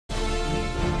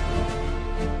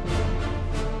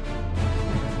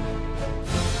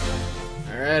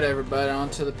Alright, everybody, on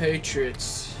to the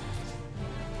Patriots.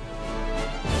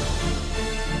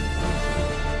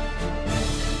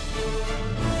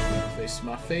 Face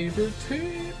my favorite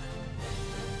team.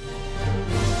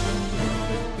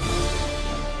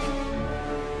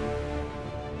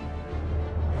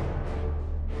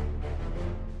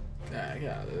 I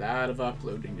got a lot of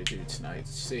uploading to do tonight.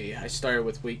 Let's see, I started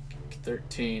with week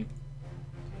 13.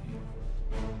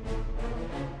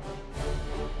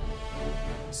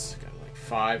 It's got like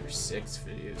 5 or 6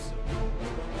 videos.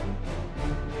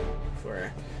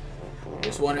 Before I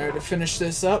just wanted to finish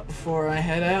this up before I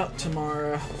head out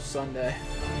tomorrow, Sunday.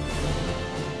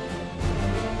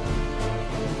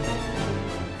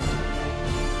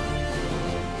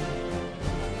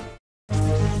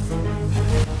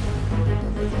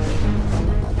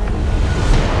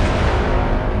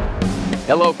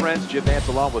 Hello, friends. Jim Vance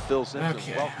along with Phil Simpson.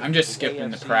 Okay, Welcome I'm just to the skipping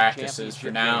the AFC practices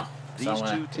for Championship now. game. These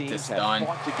two teams have done.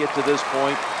 fought to get to this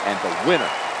point, and the winner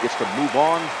gets to move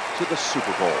on to the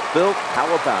Super Bowl. Phil, how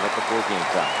about it before game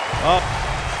time?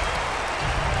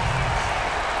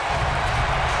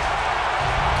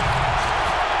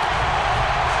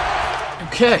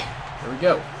 Okay, here we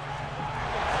go.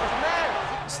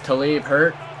 Is Talib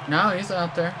hurt? No, he's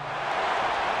out there.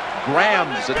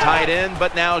 Graham's a tight end,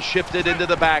 but now shifted into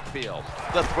the backfield.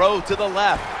 The throw to the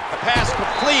left. The pass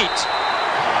complete.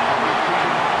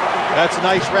 That's a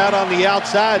nice route on the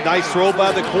outside. Nice throw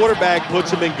by the quarterback.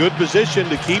 Puts him in good position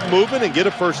to keep moving and get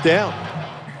a first down.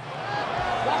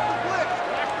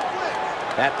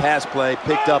 That pass play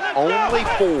picked up only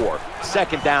 4.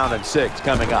 2nd down and 6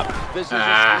 coming up. This is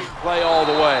a play all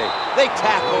the way. They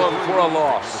tackle him for a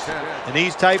loss. In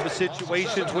these type of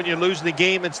situations, when you're losing the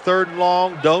game, it's 3rd and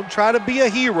long. Don't try to be a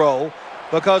hero,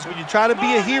 because when you try to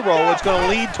be a hero, it's going to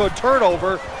lead to a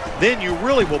turnover. Then you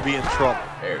really will be in trouble.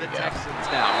 There we The go. Texans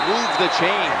now move the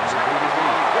chains.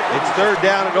 It's 3rd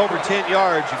down and over 10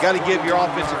 yards. You got to give your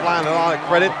offensive line a lot of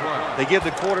credit. They give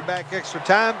the quarterback extra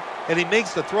time, and he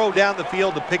makes the throw down the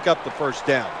field to pick up the first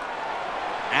down.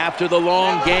 After the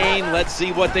long gain, let's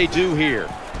see what they do here.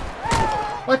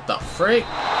 What the freak?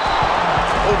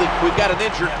 We've got an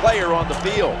injured player on the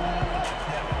field.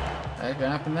 What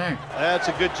happened there? That's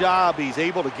a good job. He's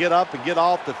able to get up and get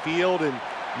off the field, and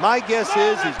my guess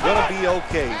is he's going to be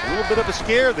okay. A little bit of a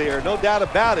scare there, no doubt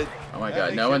about it. Oh my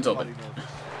God, no one's open.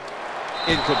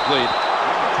 Incomplete.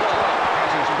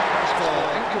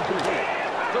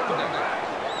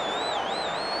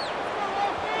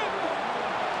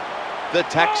 The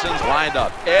Texans lined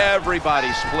up. Everybody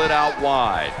split out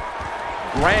wide.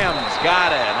 Graham's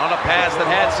got it on a pass that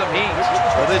had some heat.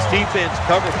 Well, this defense,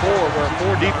 cover 4, where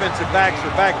 4 defensive backs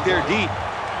are back there deep.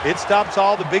 It stops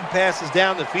all the big passes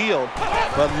down the field.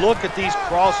 But look at these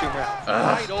crossing routes.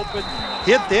 Wide open,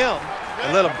 hit them,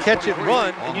 and let them catch it and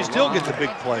run, and you still get the big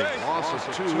play.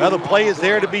 Well, the play is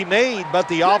there to be made, but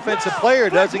the offensive player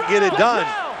doesn't get it done.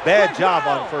 Bad job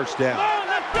on first down.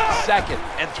 2nd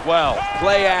and 12.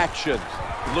 Play action.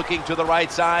 Looking to the right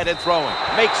side and throwing.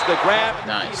 Makes the grab.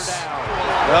 Nice.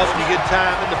 Well, when you get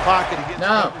time in the pocket against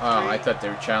No. Oh, I thought they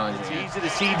were challenging it's it. easy to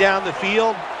see down the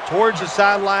field towards the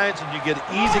sidelines, and you get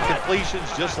easy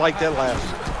completions just like that last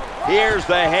one. Here's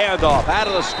the handoff out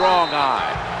of the strong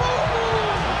eye.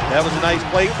 That was a nice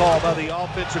play call by the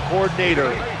offensive coordinator,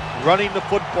 running the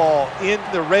football in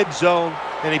the red zone,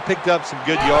 and he picked up some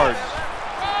good yards.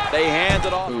 They hand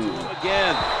it off to him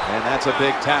again. And that's a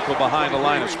big tackle behind the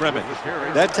line of scrimmage.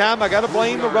 That time I got to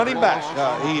blame the running back.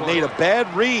 He made a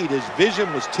bad read. His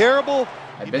vision was terrible.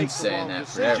 I've been saying that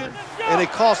forever. And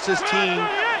it cost his team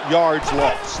yards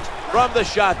lost. From the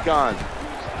shotgun.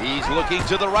 He's looking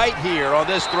to the right here on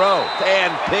this throw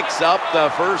and picks up the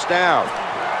first down.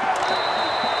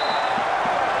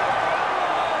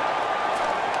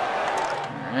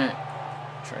 All right.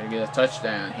 Try to get a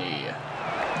touchdown here.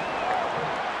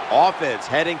 Offense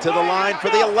heading to the line for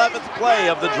the 11th play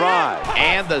of the drive.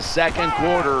 And the 2nd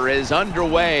quarter is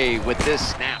underway with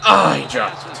this snap. Oh, he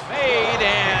dropped it. Made,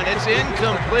 and it's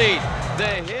incomplete.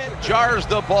 The hit jars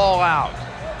the ball out.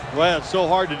 Well, it's so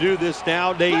hard to do this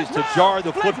nowadays, to jar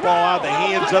the football out of the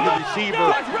hands of the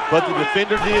receiver, but the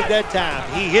defender did it that time.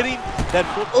 He hit him, that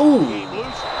football came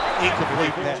loose,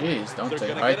 incomplete pass. Jeez, don't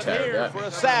take Hightower that. For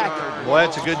a sack. Well,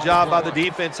 that's a good job by the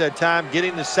defense that time,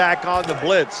 getting the sack on the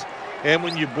blitz. And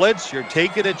when you blitz, you're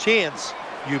taking a chance.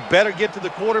 You better get to the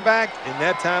quarterback, and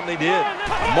that time they did.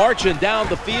 Marching down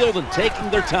the field and taking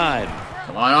their time.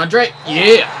 Come on, Andre.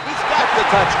 Yeah. He's got the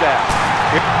touchdown.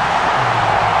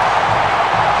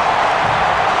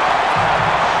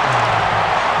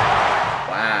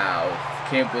 Wow.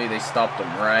 Can't believe they stopped him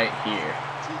right here.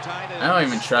 I don't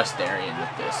even trust Arian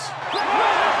with this.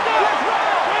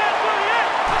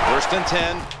 First and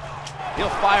 10. He'll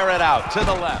fire it out to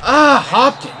the left.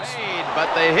 Hopkins.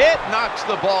 But the hit knocks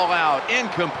the ball out.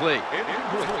 Incomplete.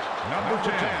 Number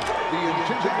 10, the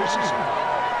intended receiver.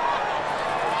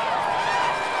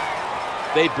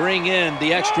 They bring in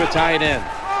the extra tight end.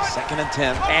 Second and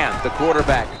 10, and the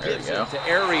quarterback gives it to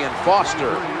Arian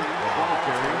Foster.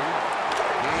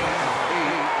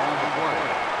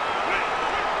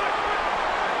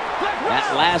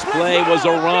 That last play was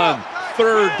a run.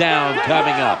 Third down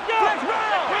coming up.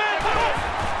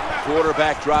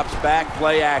 Quarterback drops back,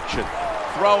 play action.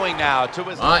 Throwing now to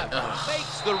his left.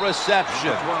 Makes the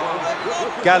reception.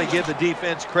 Got to give the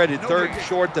defense credit. Third and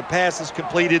short, the pass is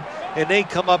completed, and they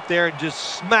come up there and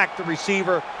just smack the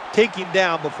receiver, take him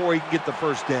down before he can get the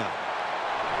first down.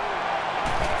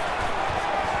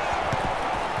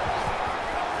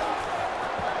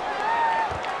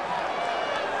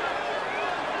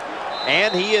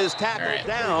 And he is tackled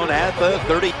down at the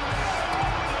 30.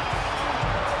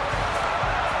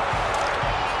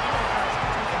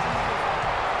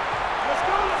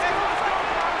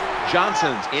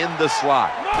 Johnson's in the slot.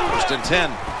 First and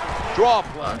 10. Draw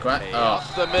play up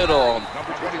the middle.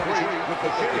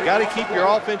 You got to keep your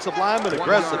offensive lineman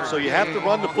aggressive, so you have to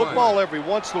run the football every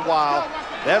once in a while.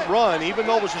 That run, even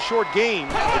though it was a short game,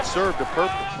 it served a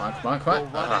purpose.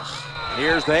 Come on.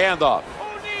 Here's the handoff.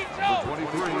 Number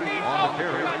 23 on the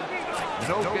carry.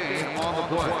 No gain on the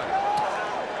play.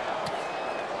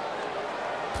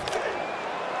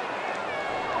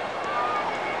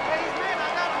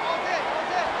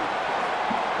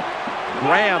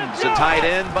 Graham's a tight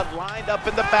end, but lined up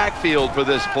in the backfield for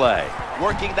this play.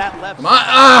 Working that left.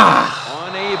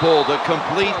 Unable to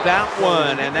complete that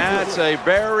one, and that's a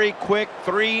very quick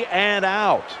 3 and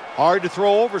out. Hard to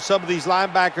throw over some of these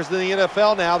linebackers in the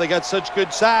NFL now. They got such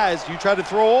good size. You try to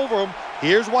throw over them,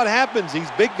 here's what happens. These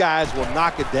big guys will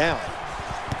knock it down.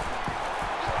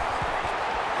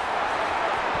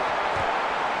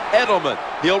 Edelman,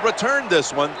 he'll return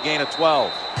this one, gain of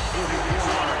 12.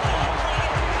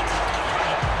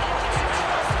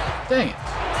 Dang it.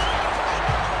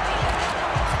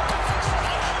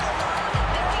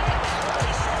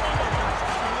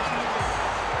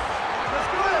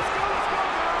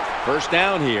 First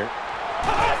down here.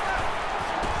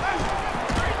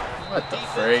 What the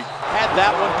freak? Had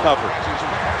that one covered.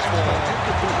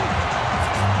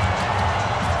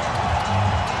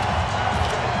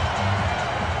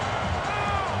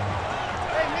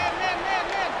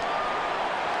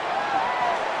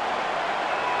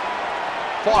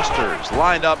 Foster's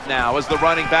lined up now as the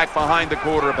running back behind the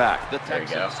quarterback. The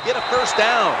Texans get a first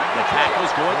down. The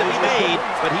tackle's going to be made,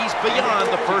 but he's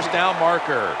beyond the first down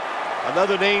marker.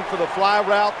 Another name for the fly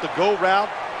route, the go route,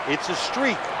 it's a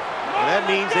streak. And that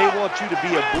means they want you to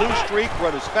be a blue streak,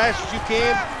 run as fast as you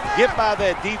can, get by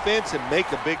that defense, and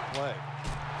make a big play.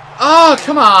 Oh,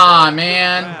 come on,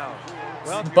 man.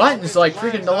 The button's like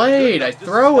freaking delayed. I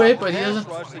throw it, but he doesn't.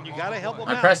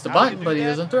 I press the button, but he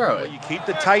doesn't throw it. You keep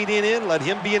the tight end in, let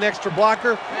him be an extra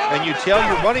blocker, and you tell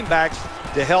your running backs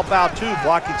to help out too,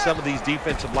 blocking some of these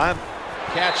defensive linemen.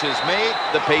 Catch is made.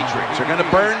 The Patriots are going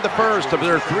to burn the first of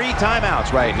their 3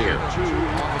 timeouts right here.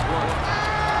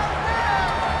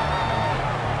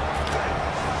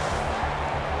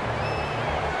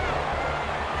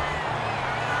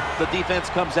 The defense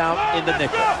comes out in the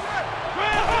nickel.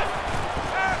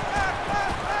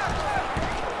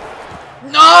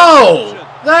 No!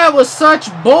 That was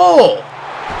such bull!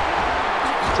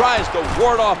 Tries to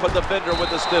ward off a defender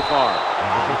with a stiff arm.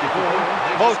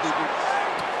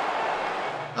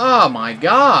 Oh my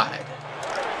god.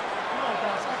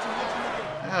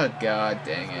 Oh god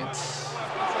dang it.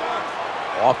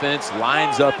 Offense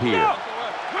lines up here.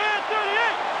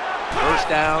 First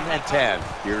down and 10.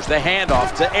 Here's the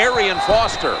handoff to Arian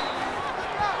Foster.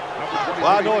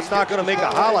 Well, I know it's not going to make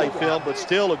a highlight film, but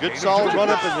still a good solid run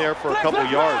up in there for a couple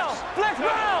yards.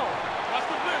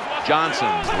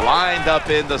 Johnson's lined up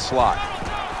in the slot.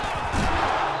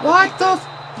 What the?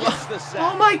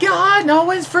 Oh my god, no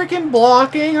one's freaking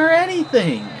blocking or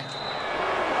anything.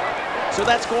 So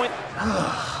that's going.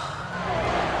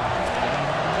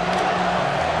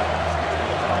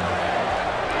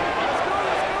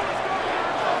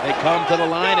 They come to the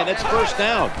line, and it's first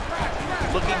down.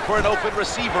 Looking for an open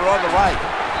receiver on the right.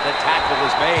 The tackle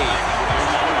is made.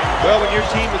 Well, when your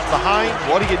team is behind,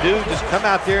 what do? Just come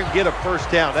out there and get a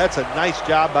first down. That's a nice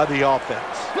job by the offense.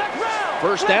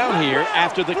 First down here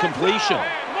after the completion.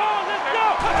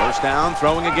 First down,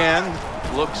 throwing again.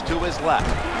 Looks to his left.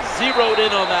 Zeroed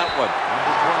in on that one.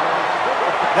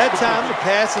 That time the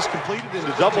pass is completed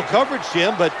into double coverage,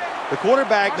 Jim, but The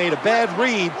quarterback made a bad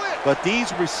read, but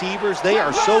these receivers, they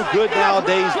are so good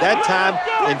nowadays. That time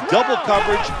in double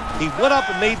coverage, he went up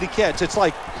and made the catch. It's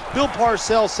like Bill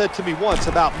Parcells said to me once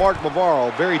about Mark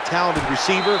Bavaro, very talented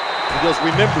receiver. He goes,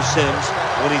 remember, Sims,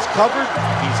 when he's covered,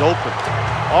 he's open.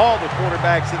 All the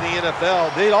quarterbacks in the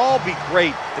NFL, they'd all be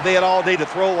great if they had all day to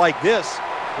throw like this.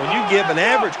 When you give an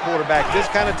average quarterback this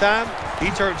kind of time,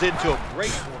 he turns into a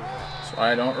great quarterback. That's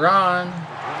why I don't run.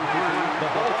 The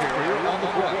ball carrier on the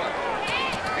front.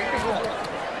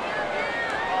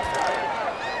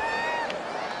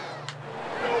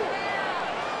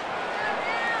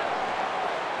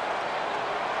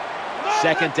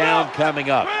 Second down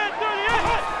coming up.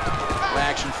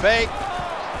 Action fake.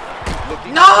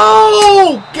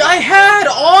 No! I had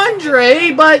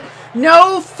Andre, but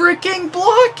no freaking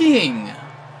blocking.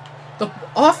 The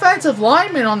offensive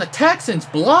lineman on the Texans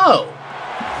blow.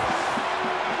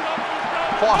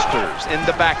 Foster's in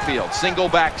the backfield. Single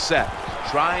back set.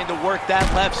 Trying to work that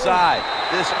left side.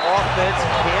 This offense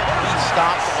can't be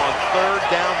stopped on third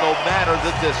down no matter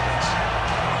the distance.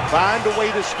 Find a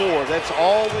way to score. That's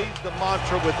always the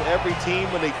mantra with every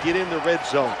team when they get in the red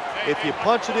zone. If you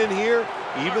punch it in here,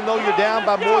 even though you're down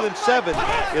by more than 7,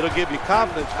 it'll give you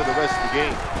confidence for the rest of the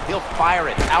game. He'll fire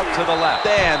it out to the left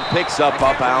and picks up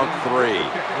bound 3.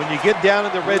 When you get down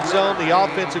in the red zone, the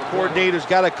offensive coordinator's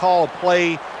got to call a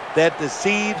play that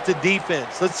deceives the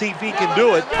defense. Let's see if he can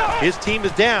do it. His team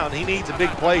is down. He needs a big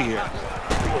play here.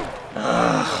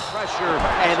 Pressure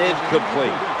and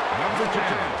incomplete.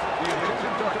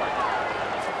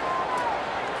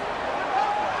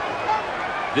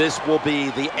 This will be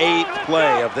the 8th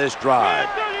play of this drive.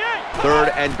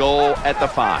 3rd and goal at the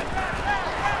 5.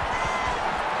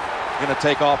 Going to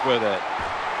take off with it.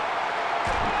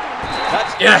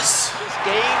 Touchdown. Yes. This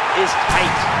game is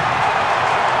tight.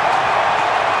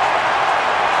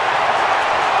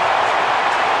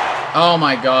 Oh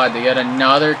my God, they get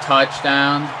another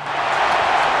touchdown.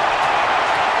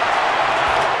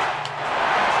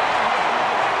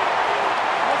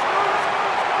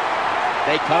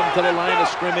 They come to the line of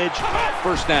scrimmage.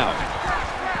 First down.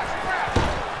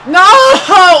 No!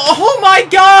 Oh my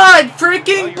God!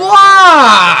 Freaking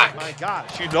block! My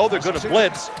gosh, you know they're going to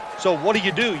blitz. So what do?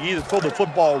 You either throw the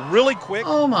football really quick.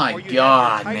 Oh my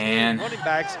God, man. Running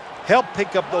backs help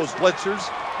pick up those blitzers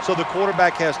so the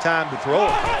quarterback has time to throw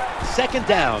it. Second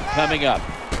down coming up.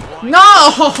 No!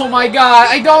 Oh my God,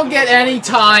 I don't get any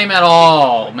time at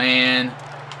all, man.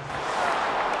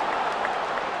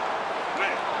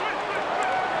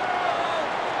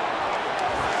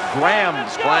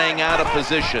 Graham's flying out of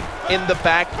position in the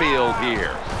backfield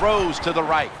here. Throws to the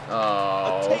right.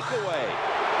 Oh. A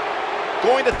takeaway.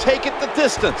 Going to take it the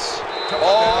distance.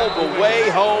 All the way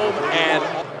home and...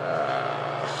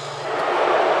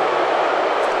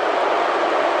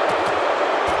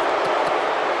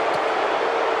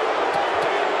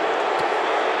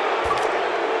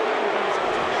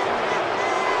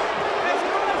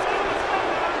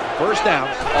 First down.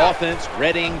 Offense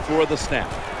readying for the snap.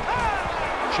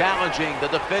 Challenging the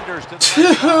defenders to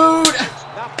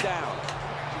knocked down.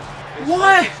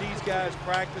 What? These guys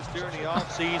practice during the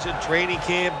offseason, training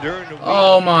camp, during the week.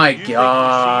 Oh my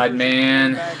God,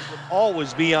 man. Would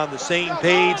always be on the same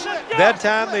page. That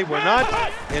time they were not,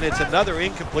 and it's another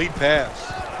incomplete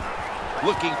pass.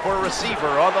 Looking for a receiver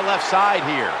on the left side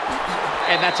here.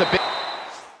 And that's a big...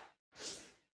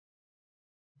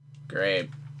 Great.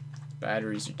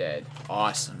 Batteries are dead.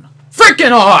 Awesome.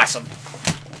 Freaking awesome!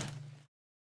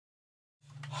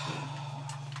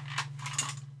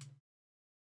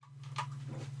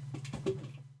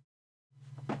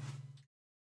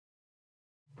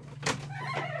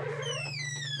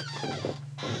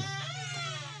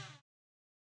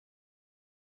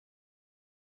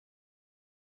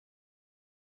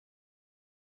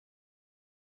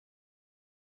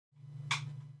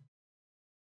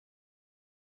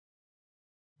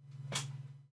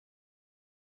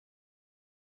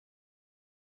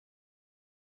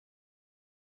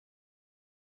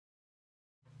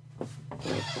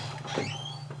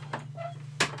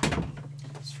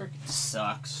 This freaking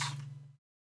sucks.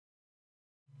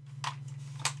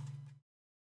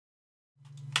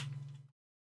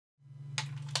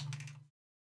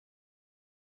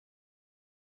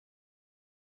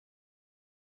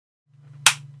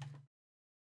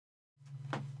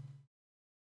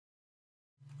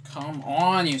 Come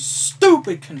on, you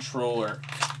stupid controller.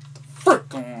 The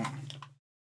frick on.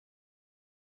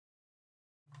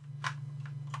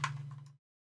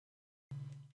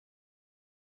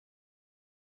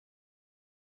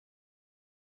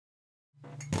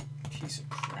 Piece of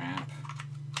crap.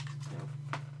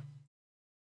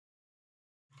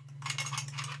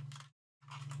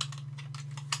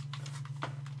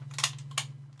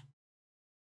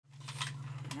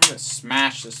 gonna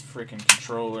smash this freaking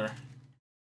controller.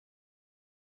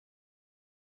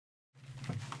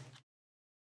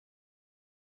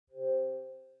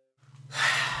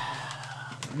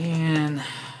 Man.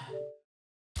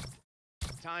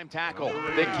 Time tackle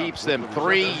that keeps them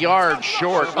 3 yards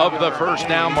short of the first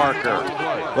down marker.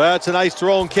 Well, it's a nice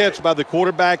throw and catch by the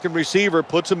quarterback and receiver.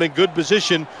 Puts them in good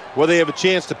position where they have a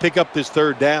chance to pick up this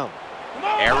third down.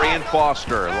 Arian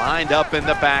Foster lined up in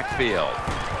the backfield.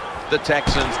 The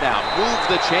Texans now move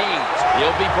the chains.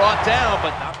 He'll be brought down,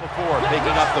 but not before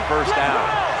picking up the first down.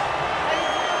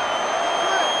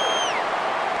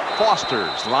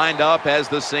 Foster's lined up as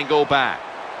the single back.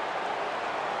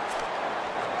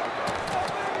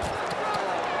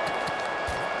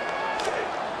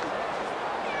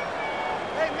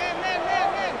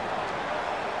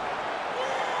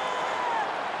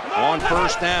 On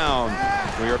first down,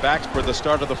 we are back for the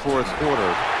start of the fourth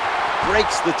quarter.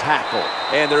 Breaks the tackle,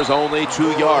 and there's only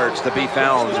 2 yards to be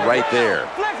found right there.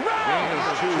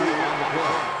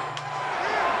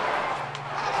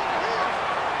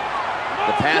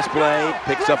 The pass play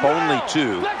picks up only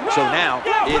 2, so now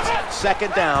it's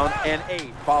 2nd down and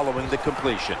 8 following the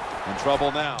completion. In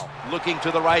trouble now, looking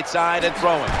to the right side and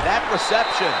throwing. That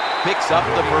reception picks up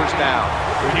the first down.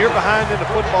 When you're behind in a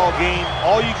football game,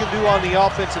 all you can do on the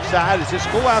offensive side is just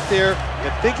go out there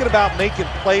and thinking about making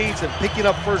plays and picking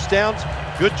up first downs.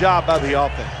 Good job by the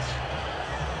offense.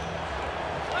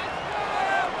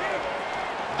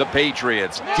 The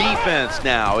Patriots defense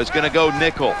now is going to go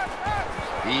nickel.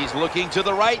 He's looking to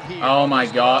the right here. Oh my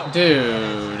God,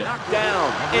 dude. Knocked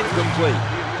down, incomplete.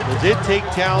 Does it take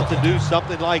talent to do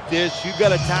something like this? You've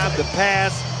got a time to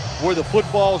pass where the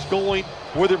football's going,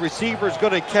 where the receiver's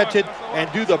going to catch it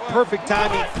and do the perfect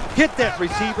timing. Hit that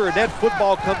receiver and that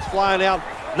football comes flying out.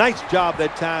 Nice job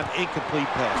that time, incomplete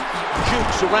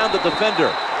pass. Jukes around the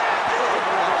defender.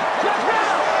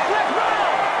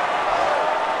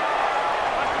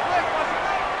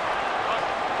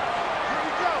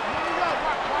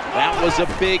 That was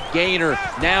a big gainer.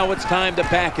 Now it's time to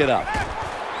back it up.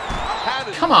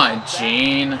 Come on,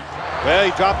 Gene. Well,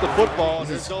 he dropped the football.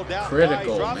 This is no doubt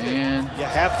critical, man. You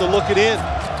have to look it in.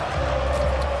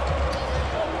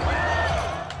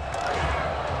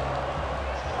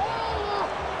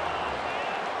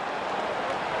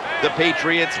 The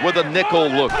Patriots with a nickel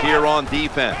look here on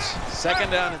defense.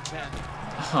 2nd down and 10.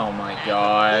 Oh my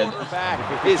God.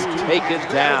 Quarterback is taken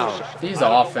down. These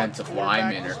offensive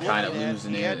linemen are kind of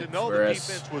losing it for us.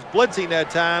 The defense was blitzing that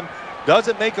time.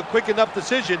 Doesn't make a quick enough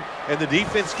decision, and the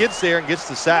defense gets there and gets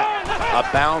the sack.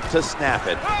 About to snap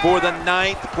it for the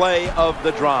 9th play of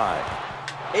the drive.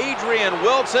 Adrian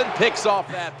Wilson picks off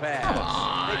that pass.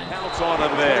 It counts on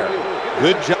him there.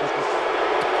 Good job.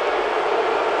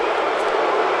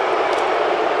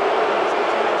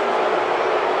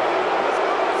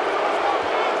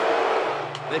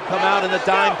 They come out in the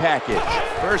dime package.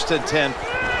 1st and 10.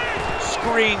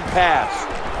 Screen pass.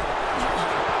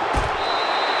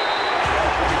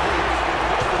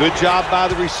 Good job by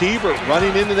the receiver,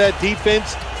 running into that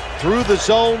defense, through the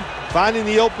zone, finding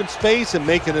the open space and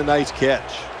making a nice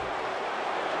catch.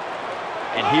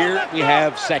 And here we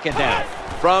have 2nd down.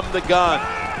 From the gun,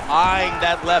 eyeing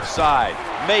that left side.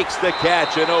 Makes the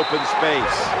catch in open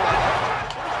space.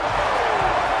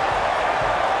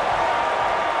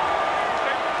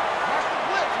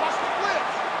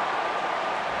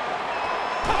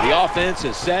 The offense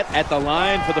is set at the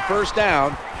line for the first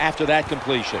down after that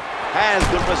completion. Has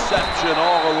the reception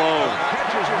all alone.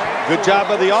 Good job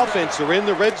by the offense. They're in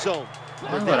the red zone.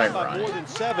 Why would I run More it? than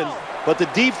 7, but the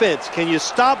defense, can you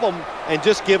stop them and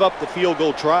just give up the field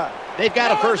goal try? They've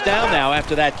got a first down now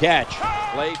after that catch.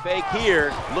 Play fake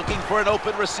here, looking for an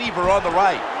open receiver on the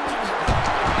right.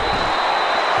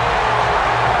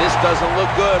 This doesn't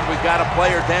look good. We've got a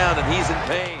player down and he's in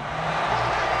pain.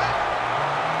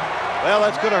 Well,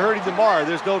 that's going to hurt him tomorrow.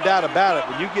 There's no doubt about it.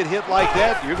 When you get hit like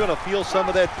that, you're going to feel some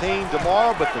of that pain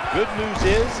tomorrow. But the good news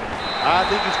is, I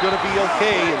think he's going to be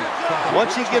okay. And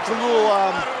once he gets a little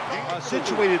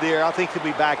situated there, I think he'll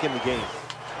be back in the game.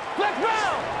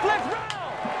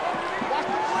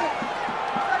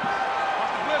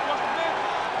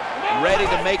 Ready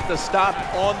to make the stop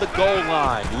on the goal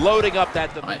line. Loading up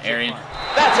that defensive Arian. line.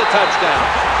 That's a touchdown.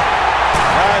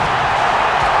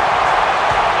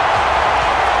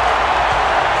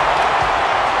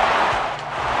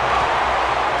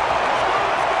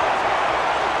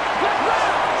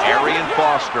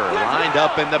 Foster lined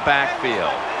up in the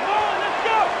backfield.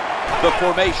 The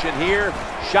formation here,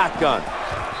 shotgun.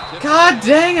 God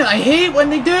dang it, I hate when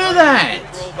they do that.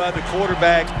 Throw by the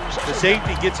quarterback, the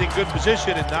safety gets in good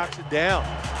position and knocks it down.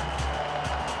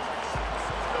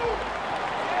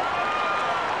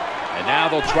 Now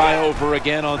they'll try over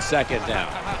again on second down.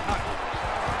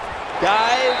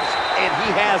 Dives, and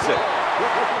he has it.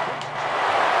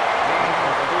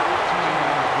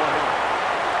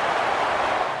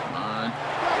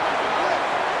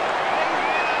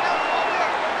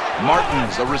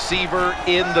 Martin's a receiver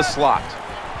in the slot.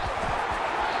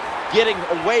 Getting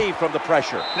away from the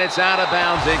pressure. And it's out of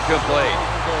bounds, incomplete.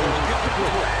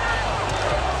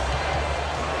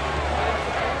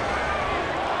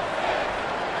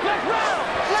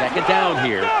 Second down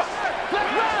here.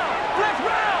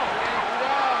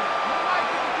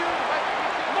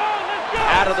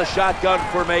 Out of the shotgun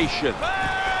formation.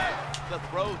 The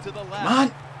throw to the left.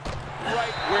 Right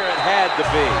where it had to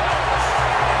be.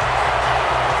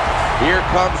 Here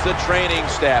comes the training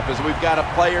staff as we've got a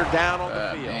player down on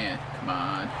the field. Man, come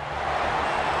on.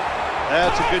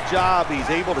 That's a good job. He's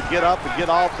able to get up and get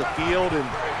off the field, and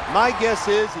my guess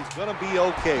is he's going to be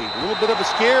okay. A little bit of a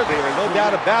scare there, no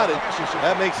doubt about it.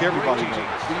 That makes everybody nervous.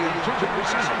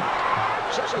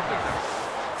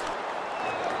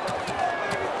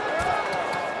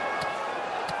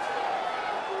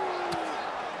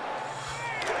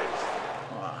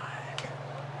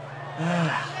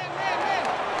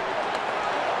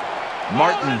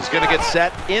 Martin's going to get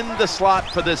set in the slot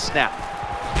for this snap.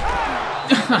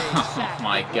 Oh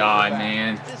my God,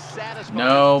 man.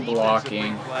 No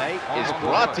blocking. Play is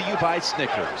brought to you by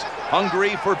Snickers.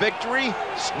 Hungry for victory?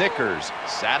 Snickers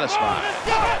satisfied.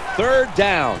 Third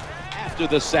down after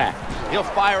the sack. He'll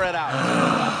fire it out.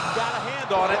 Got a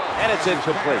hand on it, and it's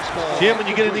incomplete. Jim, when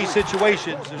you get in these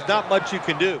situations, there's not much you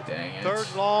can do. Dang it. Third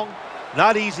and long,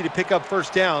 not easy to pick up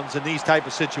first downs in these type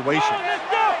of situations.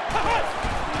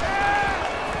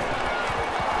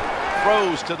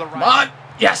 Throws to the right. Come on.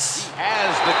 Yes. He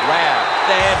has the grab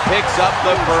and picks up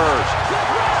the first.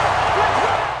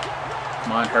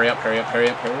 Come on, hurry up, hurry up, hurry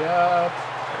up, hurry up.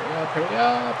 Hurry up, hurry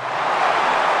up.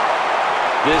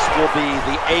 This will be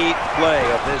the 8th play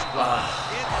of this drive.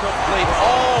 Incomplete,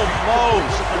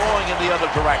 almost going in the other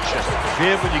direction.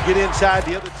 Jim, when you get inside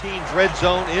the other team's red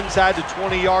zone, inside the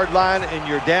 20-yard line, and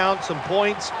you're down some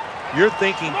points, you're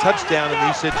thinking touchdown in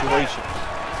these situations.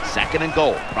 Second and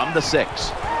goal from the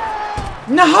 6.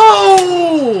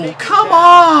 No! Come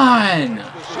on!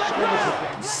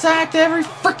 Sacked every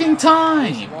freaking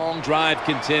time. Long drive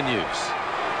continues.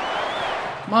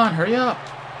 Come on, hurry up.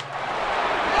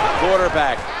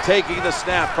 Quarterback taking the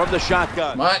snap from the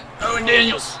shotgun. Come on, Owen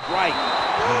Daniels. Right.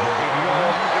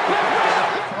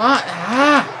 Come on.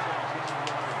 Ah.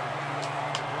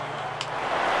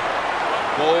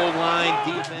 Goal line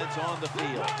defense on the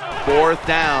field. 4th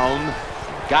down.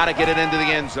 Got to get it into the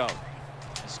end zone.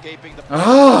 Escaping the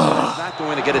not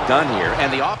going to get it done here,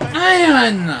 and the offense.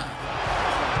 Man!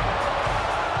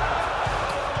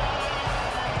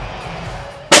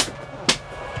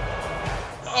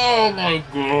 Oh my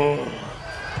God!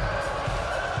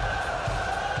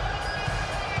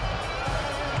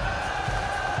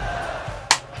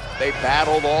 They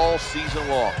battled all season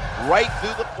long, right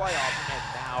through the playoffs, and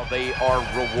now they are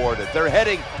rewarded. They're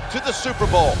heading to the Super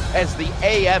Bowl as the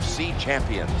AFC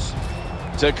champions.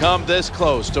 To come this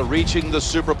close to reaching the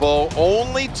Super Bowl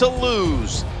only to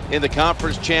lose in the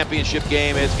conference championship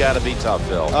game, it's got to be tough,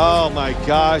 Phil. Oh my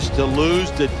gosh, to lose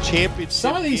the championship.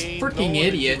 Some of these game, freaking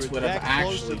idiots would have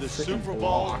close actually to the freaking Super Bowl.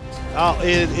 blocked. Oh,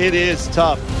 it is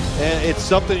tough, and it's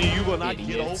something you will not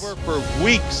Idiots. get over for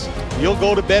weeks. You'll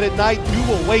go to bed at night, you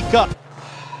will wake up